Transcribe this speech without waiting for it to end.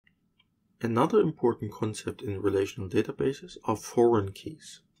Another important concept in relational databases are foreign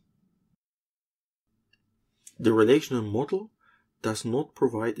keys. The relational model does not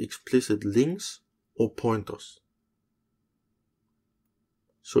provide explicit links or pointers.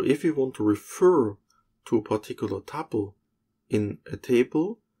 So if we want to refer to a particular tuple in a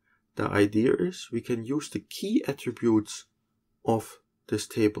table, the idea is we can use the key attributes of this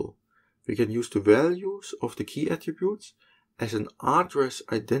table. We can use the values of the key attributes as an address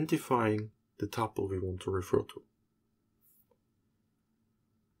identifying the tuple we want to refer to.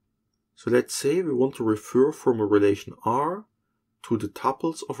 So let's say we want to refer from a relation R to the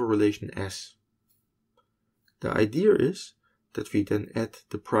tuples of a relation S. The idea is that we then add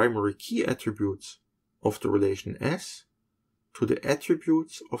the primary key attributes of the relation S to the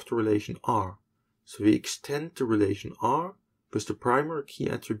attributes of the relation R. So we extend the relation R with the primary key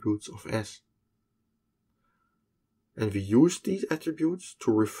attributes of S. And we use these attributes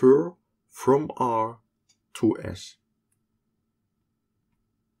to refer from R to S.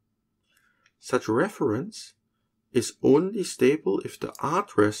 Such a reference is only stable if the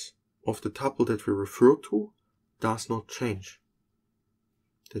address of the tuple that we refer to does not change.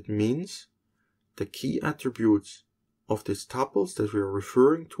 That means the key attributes of these tuples that we are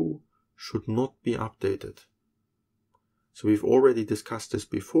referring to should not be updated. So we've already discussed this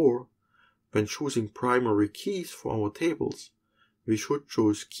before. When choosing primary keys for our tables, we should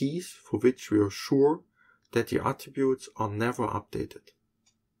choose keys for which we are sure that the attributes are never updated.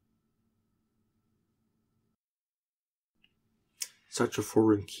 Such a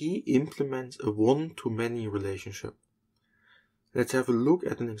foreign key implements a one-to-many relationship. Let's have a look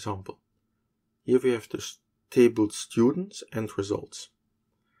at an example. Here we have the table students and results.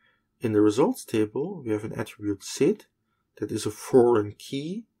 In the results table, we have an attribute sid that is a foreign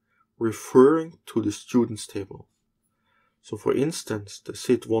key referring to the students table. So for instance, the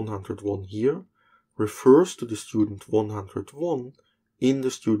sid 101 here refers to the student 101 in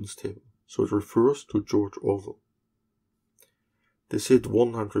the students table. So it refers to George Orwell. The sid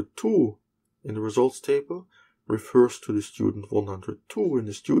 102 in the results table refers to the student 102 in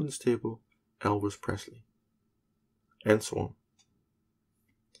the students table, Elvis Presley, and so on.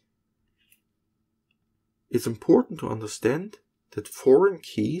 It's important to understand that foreign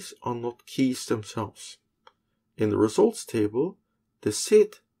keys are not keys themselves. In the results table, the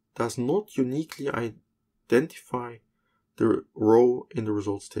sid does not uniquely identify the row in the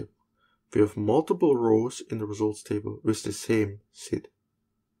results table. We have multiple rows in the results table with the same sid.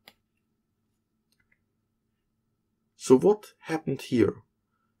 So what happened here?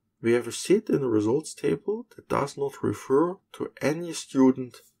 We have a sid in the results table that does not refer to any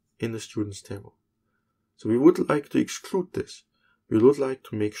student in the students table. So we would like to exclude this. We would like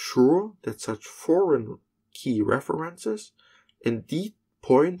to make sure that such foreign key references indeed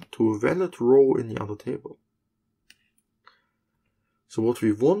point to a valid row in the other table. So what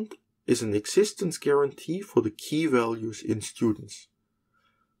we want is an existence guarantee for the key values in students.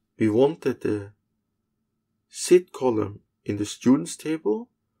 We want that the sid column in the students table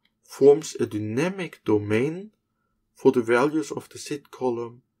forms a dynamic domain for the values of the sid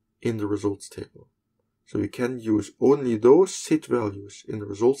column in the results table. So we can use only those sid values in the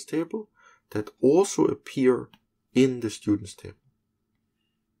results table that also appear in the students table.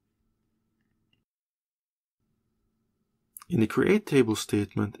 In the create table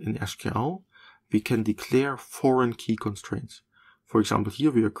statement in SQL, we can declare foreign key constraints. For example,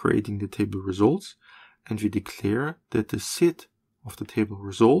 here we are creating the table results, and we declare that the sid of the table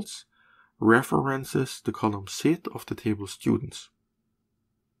results references the column sid of the table students.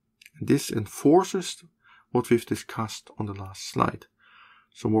 And this enforces what we've discussed on the last slide.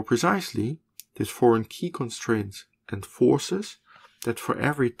 So more precisely, this foreign key constraint enforces that for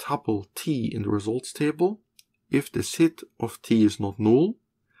every tuple t in the results table, if the sid of t is not null,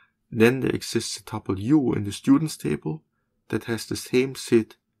 then there exists a tuple u in the students table that has the same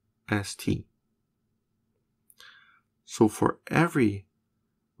sid as t. So for every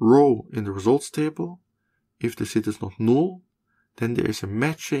row in the results table, if the sid is not null, then there is a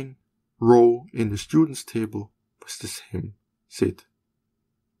matching row in the students table with the same sid.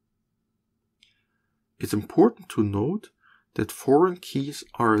 It's important to note that foreign keys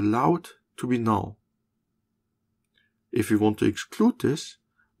are allowed to be null. If we want to exclude this,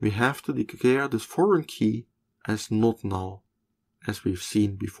 we have to declare this foreign key as not null, as we've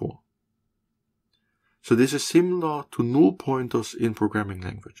seen before. So this is similar to null pointers in programming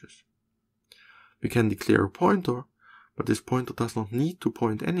languages. We can declare a pointer, but this pointer does not need to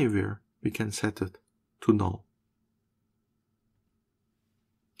point anywhere. We can set it to null.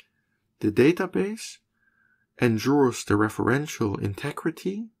 The database ensures the referential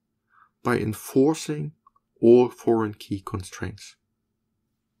integrity by enforcing all foreign key constraints.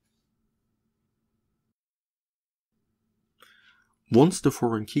 Once the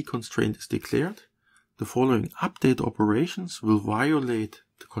foreign key constraint is declared, the following update operations will violate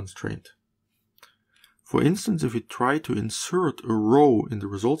the constraint. For instance, if we try to insert a row in the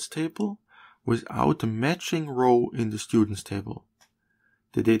results table without the matching row in the students table,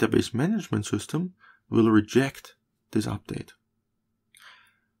 the database management system will reject this update.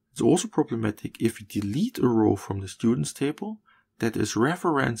 It's also problematic if we delete a row from the students table that is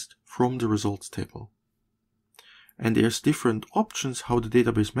referenced from the results table. And there's different options how the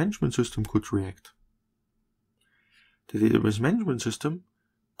database management system could react. The database management system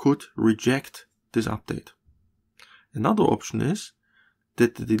could reject this update. Another option is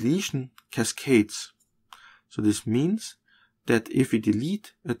that the deletion cascades. So this means that if we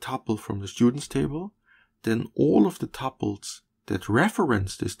delete a tuple from the students table, then all of the tuples that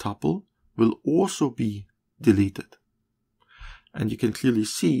reference this tuple will also be deleted. And you can clearly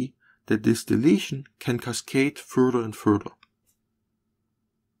see that this deletion can cascade further and further.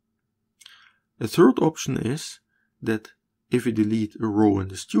 A third option is that if we delete a row in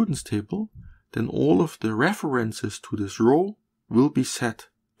the students table, then all of the references to this row will be set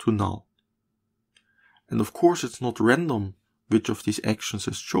to null. And of course it's not random which of these actions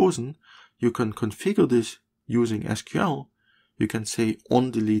is chosen. You can configure this using SQL. You can say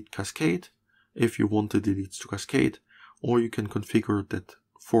onDelete cascade if you want the deletes to cascade, or you can configure that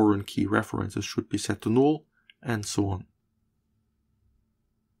foreign key references should be set to null, and so on.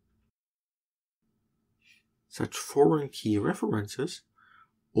 Such foreign key references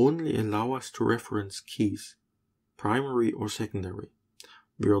only allow us to reference keys, primary or secondary.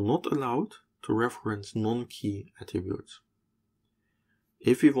 We are not allowed to reference non-key attributes.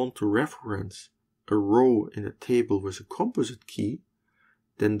 If we want to reference a row in a table with a composite key,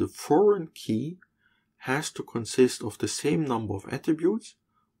 then the foreign key has to consist of the same number of attributes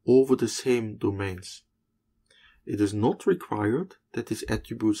over the same domains. It is not required that these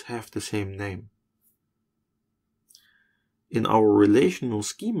attributes have the same name. In our relational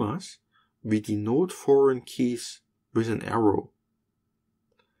schemas, we denote foreign keys with an arrow,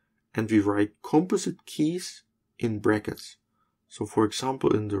 and we write composite keys in brackets. So for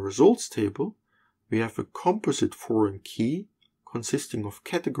example, in the results table, we have a composite foreign key consisting of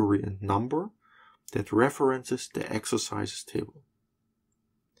category and number that references the exercises table.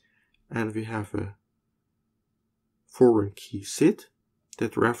 And we have a foreign key SID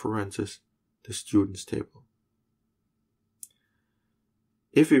that references the students table.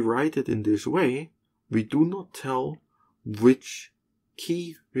 If we write it in this way, we do not tell which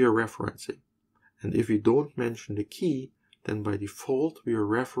key we are referencing. And if we don't mention the key, then by default we are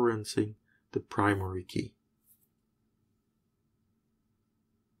referencing the primary key.